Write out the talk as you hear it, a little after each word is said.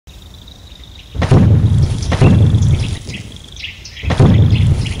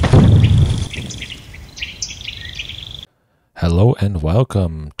Hello and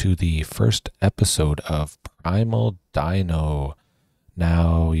welcome to the first episode of Primal Dino.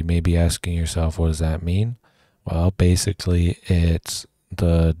 Now, you may be asking yourself, what does that mean? Well, basically, it's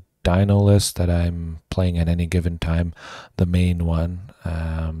the dino list that I'm playing at any given time, the main one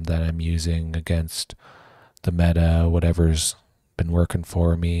that I'm using against the meta, whatever's been working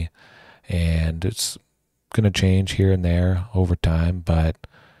for me. And it's going to change here and there over time, but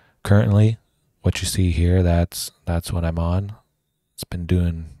currently, what you see here, that's what I'm on. It's been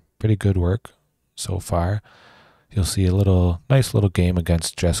doing pretty good work so far. You'll see a nice little game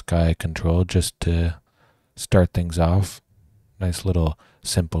against Jeskai Control just to start things off. Nice little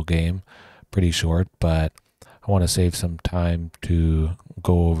simple game, pretty short, but I want to save some time to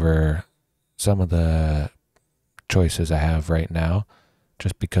go over some of the choices I have right now,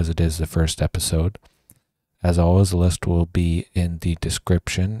 just because it is the first episode. As always, the list will be in the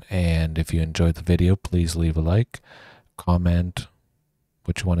description, and if you enjoyed the video, please leave a like, comment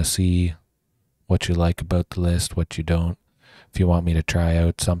what you want to see, what you like about the list, what you don't. If you want me to try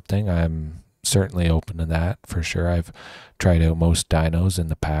out something, I'm certainly open to that for sure. I've tried out most dinos in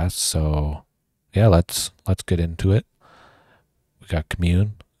the past, so yeah, let's get into it. We got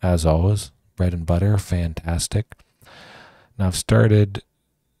Commune, as always, bread and butter, fantastic. Now I've started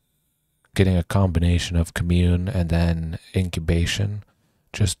getting a combination of Commune and then Incubation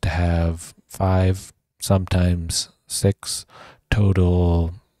just to have 5, sometimes 6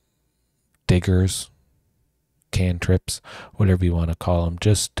 total diggers, cantrips, whatever you want to call them,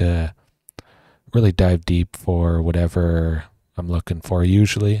 just to really dive deep for whatever I'm looking for.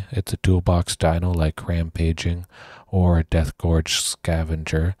 Usually it's a toolbox dino like Rampaging or Deathgorge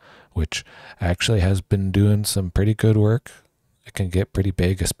Scavenger, which actually has been doing some pretty good work. It can get pretty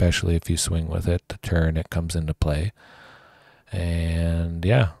big, especially if you swing with it the turn it comes into play. And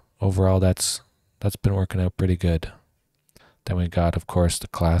yeah, overall that's been working out pretty good. Then we got, of course, the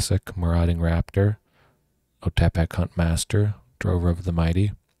classic Marauding Raptor, Otepec Huntmaster, Drover of the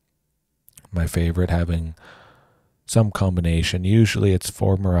Mighty. My favorite, having some combination. Usually it's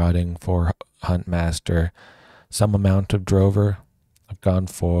 4 Marauding, 4 Huntmaster, some amount of Drover I've gone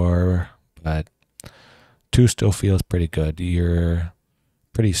for, but 2 still feels pretty good. You're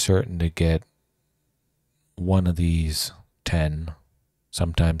pretty certain to get one of these 10,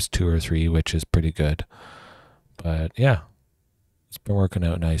 sometimes 2 or 3, which is pretty good. But yeah, it's been working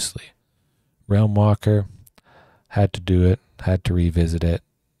out nicely. Realmwalker, had to do it, had to revisit it.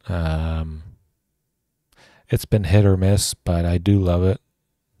 It's been hit or miss, but I do love it.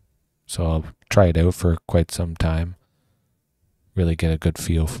 So I'll try it out for quite some time. Really get a good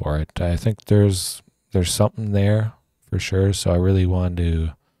feel for it. I think there's something there for sure, so I really want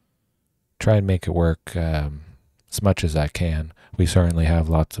to try and make it work as much as I can. We certainly have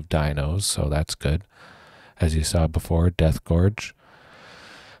lots of dinos, so that's good. As you saw before, Deathgorge.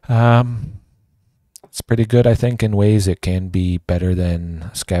 It's pretty good, I think. In ways it can be better than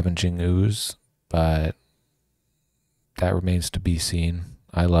Scavenging Ooze, but that remains to be seen.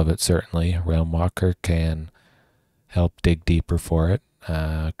 I love it, certainly. Realmwalker can help dig deeper for it.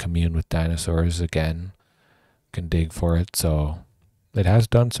 Commune with Dinosaurs, again, can dig for it. So it has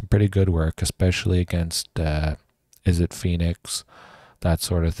done some pretty good work, especially against Is It Phoenix, that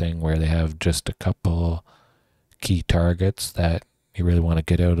sort of thing, where they have just a couple key targets that you really want to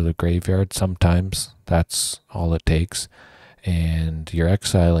get out of the graveyard. Sometimes that's all it takes, and you're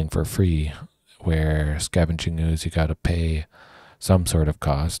exiling for free, where Scavenging Ooze you got to pay some sort of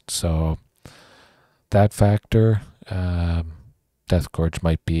cost. So that factor, Deathgorge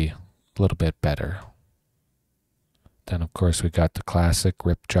might be a little bit better. Then, of course, we got the classic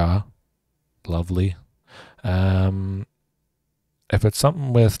Ripjaw. Lovely. If it's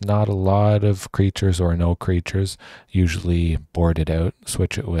something with not a lot of creatures or no creatures, usually board it out.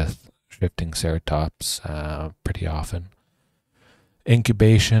 Switch it with Shifting Ceratops pretty often.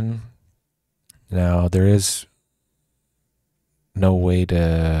 Incubation. Now, there is no way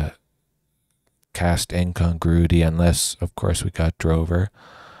to cast Incongruity unless, of course, we got Drover.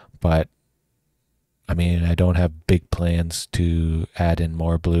 But I mean, I don't have big plans to add in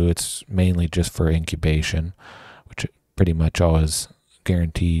more blue. It's mainly just for Incubation, which pretty much always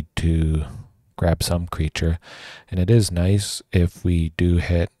guaranteed to grab some creature. And it is nice if we do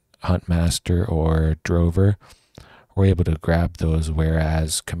hit Huntmaster or Drover, we're able to grab those,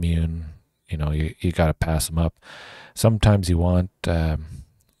 whereas Commune, you got to pass them up. Sometimes you want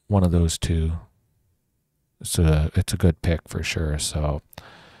one of those two. So it's a good pick for sure. So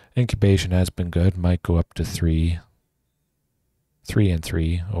Incubation has been good. Might go up to 3 and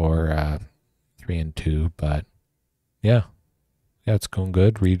 3 or 3 and 2, but yeah, it's going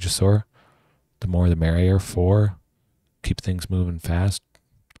good. Regisaur, the more the merrier. 4 keep things moving fast.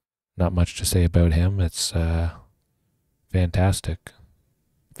 Not much to say about him. It's fantastic.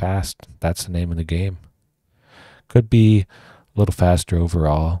 Fast, that's the name of the game. Could be a little faster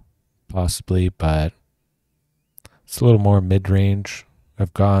overall, possibly, but it's a little more mid-range.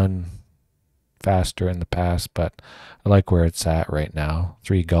 I've gone faster in the past, but I like where it's at right now.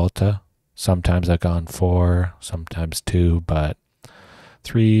 3 Ghalta. Sometimes I've gone 4, sometimes 2, but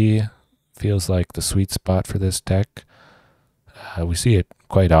 3 feels like the sweet spot for this deck. We see it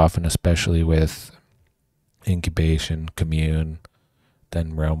quite often, especially with Incubation, Commune,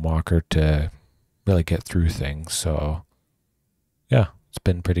 then Realmwalker to really get through things. So yeah, it's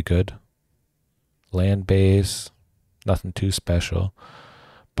been pretty good. Land base, nothing too special.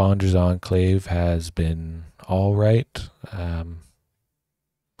 Bonders Enclave has been all right.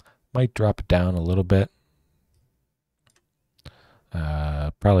 Might drop it down a little bit.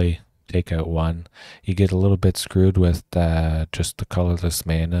 Probably take out 1. You get a little bit screwed with just the colorless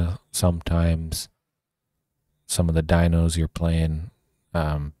mana. Sometimes some of the dinos you're playing,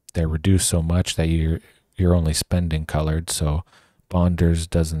 they're reduced so much that you're only spending colored. So Bonders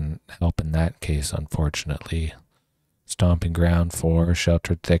doesn't help in that case, unfortunately. Stomping Ground 4,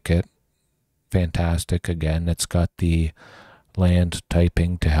 Sheltered Thicket, fantastic. Again, it's got the land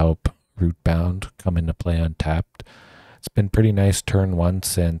typing to help Rootbound come into play untapped. It's been pretty nice turn 1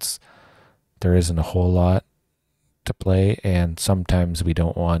 since there isn't a whole lot to play, and sometimes we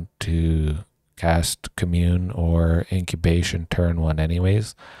don't want to cast Commune or Incubation turn 1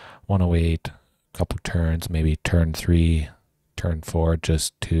 anyways. Want to wait a couple turns, maybe turn 3, turn 4,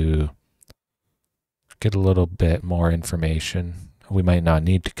 just to get a little bit more information. We might not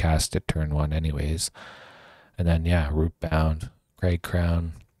need to cast it turn 1 anyways. And then, yeah, Rootbound, Crag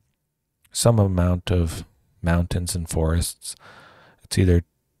Crown, some amount of mountains and forests. It's either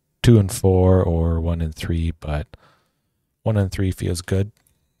 2 and 4 or 1 and 3, but 1 and 3 feels good.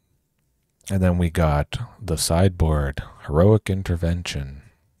 And then we got the sideboard, Heroic Intervention.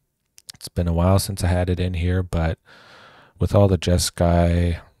 It's been a while since I had it in here, but with all the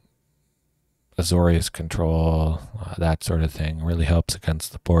Jeskai, Control, that sort of thing, really helps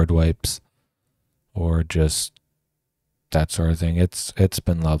against the board wipes or just that sort of thing. It's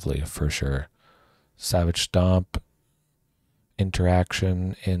been lovely for sure. Savage Stomp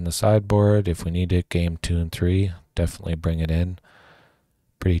interaction in the sideboard. If we need it, game 2 and 3, definitely bring it in.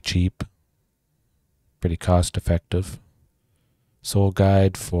 Pretty cheap, pretty cost effective. Soul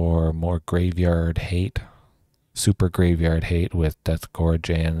Guide for more graveyard hate. Super graveyard hate with Deathgorge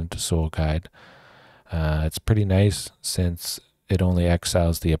and Soul Guide. It's pretty nice since it only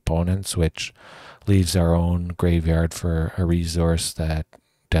exiles the opponents, which leaves our own graveyard for a resource that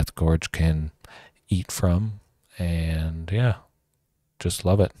Deathgorge can eat from. And yeah, just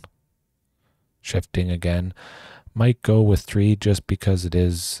love it. Shifting again. Might go with 3 just because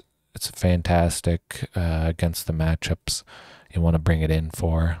it's fantastic against the matchups you want to bring it in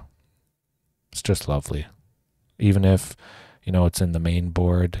for. It's just lovely. Even if, it's in the main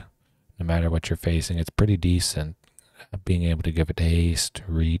board, no matter what you're facing, it's pretty decent. Being able to give it haste,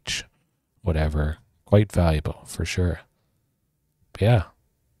 reach, whatever, quite valuable for sure. But yeah,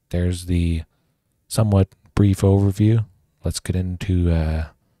 there's the somewhat brief overview. Let's get into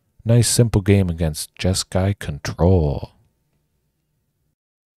a nice simple game against Jeskai Control.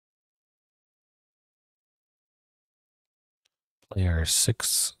 Player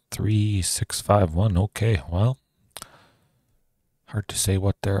 63651. Okay, well, hard to say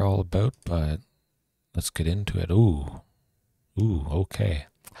what they're all about, but let's get into it. Ooh, okay.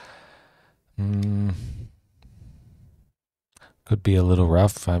 Could be a little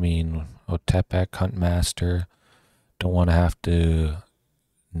rough. I mean, Otepec, Huntmaster. Don't want to have to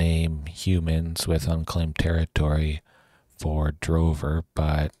name humans with Unclaimed Territory for Drover,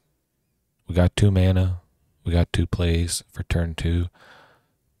 but we got 2 mana. We got 2 plays for turn 2.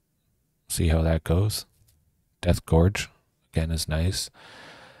 See how that goes. Deathgorge, again, is nice.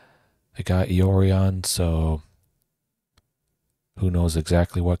 I got Eorion, so who knows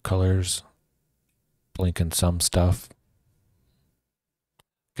exactly what colors. Blinking some stuff.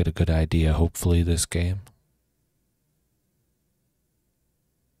 Get a good idea, hopefully, this game.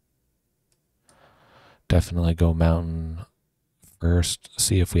 Definitely go mountain first.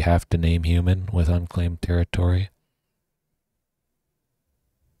 See if we have to name human with Unclaimed Territory.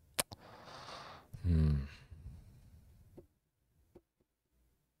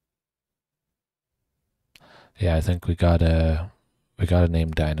 Yeah, I think we gotta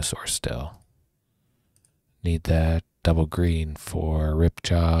name Dinosaurs still. Need that double green for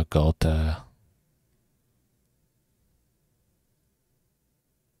Ripjaw, Ghalta.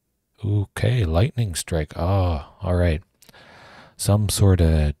 Okay, Lightning Strike. Oh, all right. some sort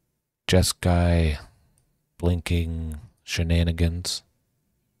of Jeskai blinking shenanigans.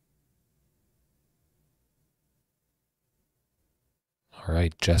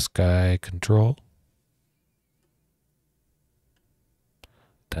 Alright, Jeskai Control.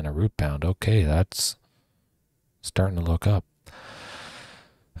 Then a Rootbound. Okay, that's starting to look up.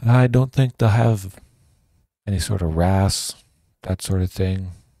 I don't think they'll have any sort of RAS, that sort of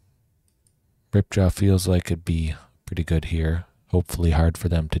thing. Ripjaw feels like it'd be pretty good here. Hopefully hard for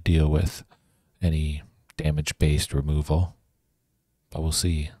them to deal with any damage-based removal. But we'll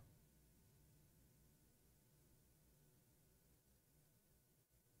see.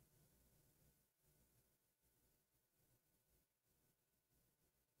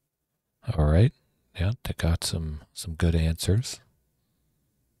 Alright. Yeah, they got some good answers.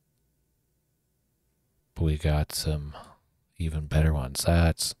 But we got some even better ones.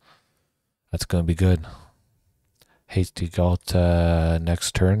 That's going to be good. Hasty Ghalta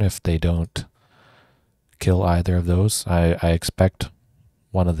next turn if they don't kill either of those. I expect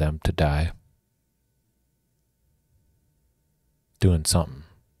one of them to die. Doing something.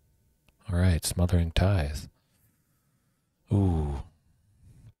 Alright, Smothering Tithe. Ooh.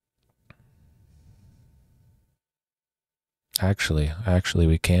 Actually,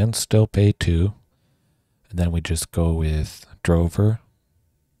 we can still pay 2. And then we just go with Drover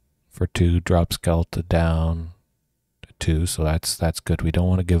for 2, drops Ghalta down to 2, so that's good. We don't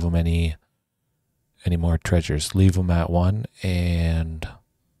want to give them any more treasures. Leave them at 1, and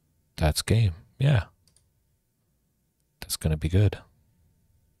that's game. Yeah. That's going to be good.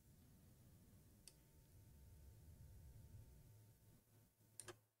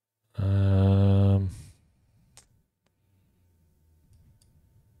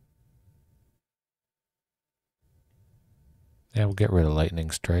 Yeah, we'll get rid of Lightning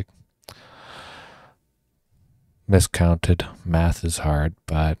Strike. Miscounted. Math is hard,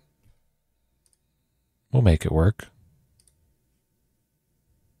 but we'll make it work.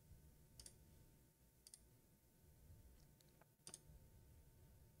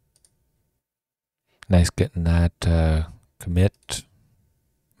 Nice getting that commit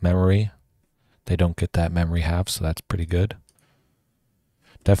memory. They don't get that memory half, so that's pretty good.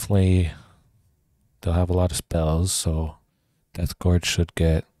 Definitely, they'll have a lot of spells, so Deathgorge should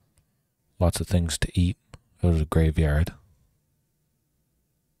get lots of things to eat out of the graveyard.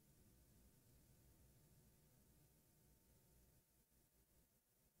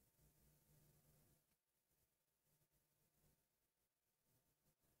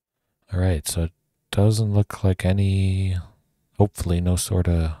 Alright, so it doesn't look like any, hopefully no sort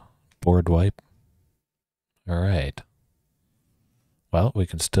of board wipe. Alright. Well, we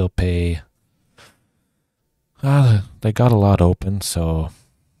can still pay. They got a lot open, so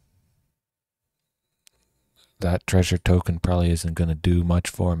that treasure token probably isn't going to do much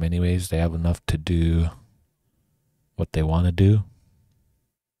for them anyways. They have enough to do what they want to do.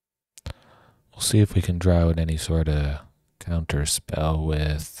 We'll see if we can draw out any sort of counter spell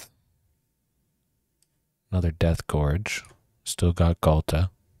with another Deathgorge. Still got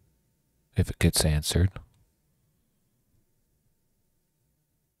Ghalta, if it gets answered.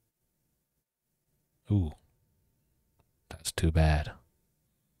 Ooh. That's too bad.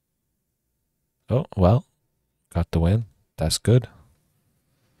 Oh, well, got the win. That's good.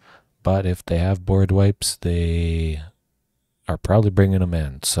 But if they have board wipes, they are probably bringing them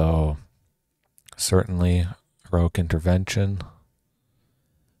in. So, certainly, Heroic Intervention.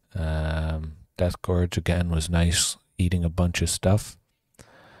 Deathgorge, again, was nice, eating a bunch of stuff.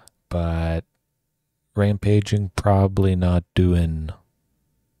 But Rampaging, probably not doing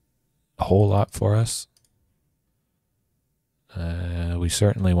a whole lot for us. We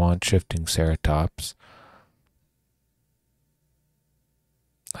certainly want Shifting Ceratops.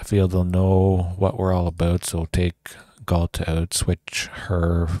 I feel they'll know what we're all about, so we'll take Ghalta out, switch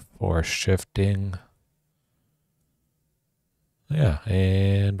her for Shifting. Yeah,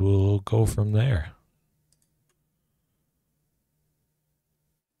 and we'll go from there.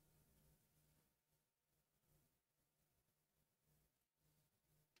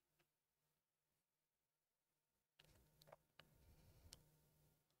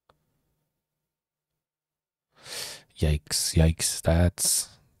 Yikes,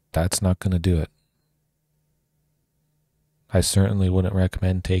 that's not going to do it. I certainly wouldn't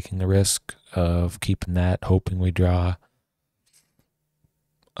recommend taking the risk of keeping that, hoping we draw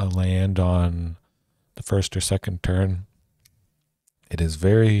a land on the first or second turn. It is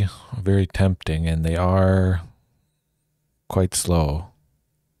very, very tempting, and they are quite slow.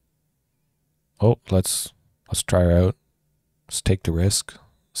 Oh, let's try her out. Let's take the risk,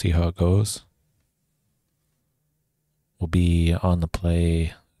 see how it goes. will be on the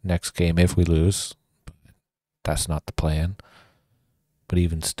play next game if we lose. That's not the plan. But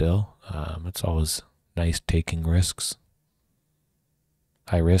even still, it's always nice taking risks.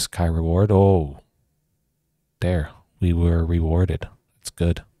 High risk, high reward. Oh, there. We were rewarded. It's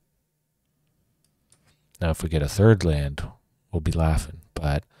good. Now if we get a third land, we'll be laughing.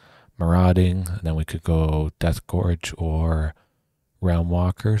 But Marauding, and then we could go Deathgorge or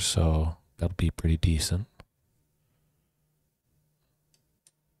Realmwalker, so that'll be pretty decent.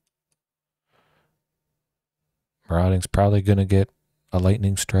 Marauding's probably going to get a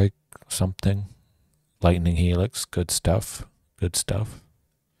lightning strike, something. Lightning helix, good stuff. Good stuff.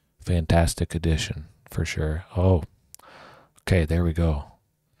 Fantastic addition, for sure. Oh, okay, there we go.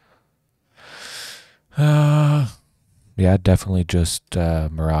 Yeah, definitely just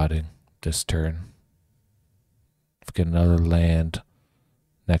Marauding this turn. If we get another land,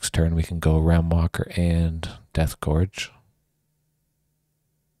 next turn we can go Realmwalker and Deathgorge.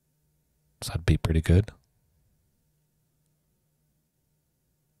 So that'd be pretty good.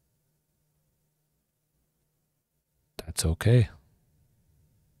 That's okay.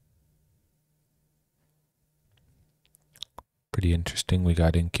 Pretty interesting. We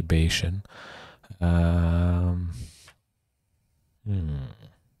got Incubation.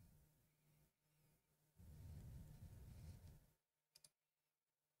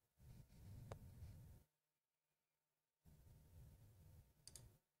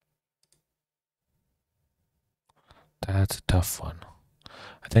 That's a tough one.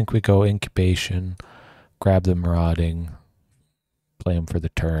 I think we go Incubation, grab the Marauding, play him for the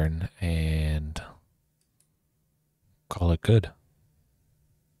turn, and call it good.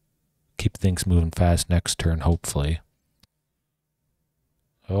 Keep things moving fast next turn, hopefully.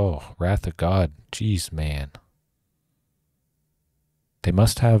 Oh, Wrath of God. Jeez, man. They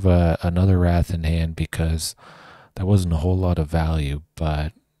must have another Wrath in hand because that wasn't a whole lot of value,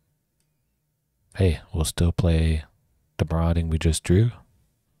 but hey, we'll still play the Marauding we just drew.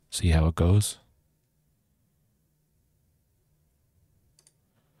 See how it goes.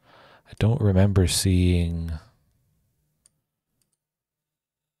 I don't remember seeing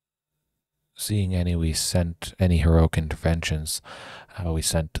any we sent, any heroic interventions we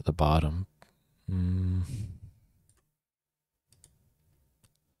sent to the bottom.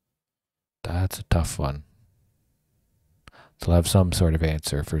 That's a tough one. They'll have some sort of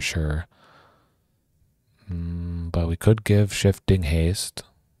answer for sure. But we could give Shifting Haste.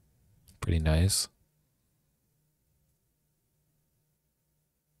 Pretty nice.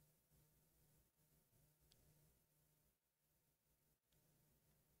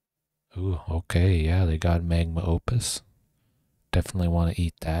 Ooh, okay, yeah, they got Magma Opus. Definitely want to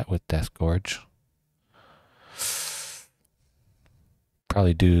eat that with Deathgorge.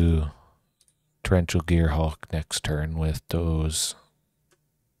 Probably do Torrential Gearhulk next turn with those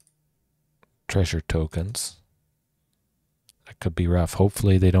treasure tokens. That could be rough.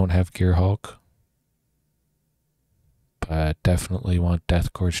 Hopefully they don't have Gearhulk. But definitely want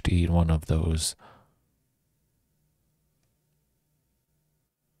Deathgorge to eat one of those.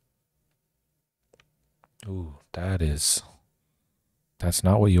 Ooh, that's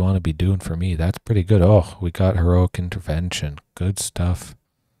not what you want to be doing for me. That's pretty good. Oh, we got Heroic Intervention. Good stuff.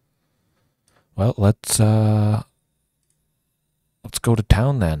 Well, let's go to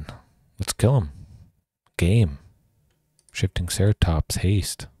town then. Let's kill him. Game. Shifting Ceratops,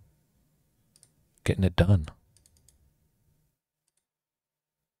 haste. Getting it done.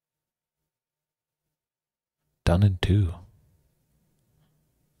 Done in 2.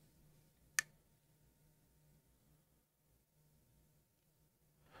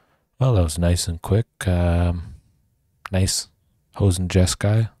 Well, that was nice and quick. Nice. Hosen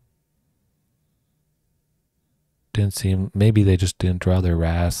Jeskai. Didn't seem, maybe they just didn't draw their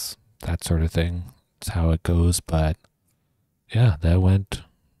wraths, that sort of thing. That's how it goes, but yeah, that went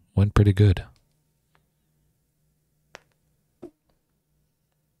pretty good.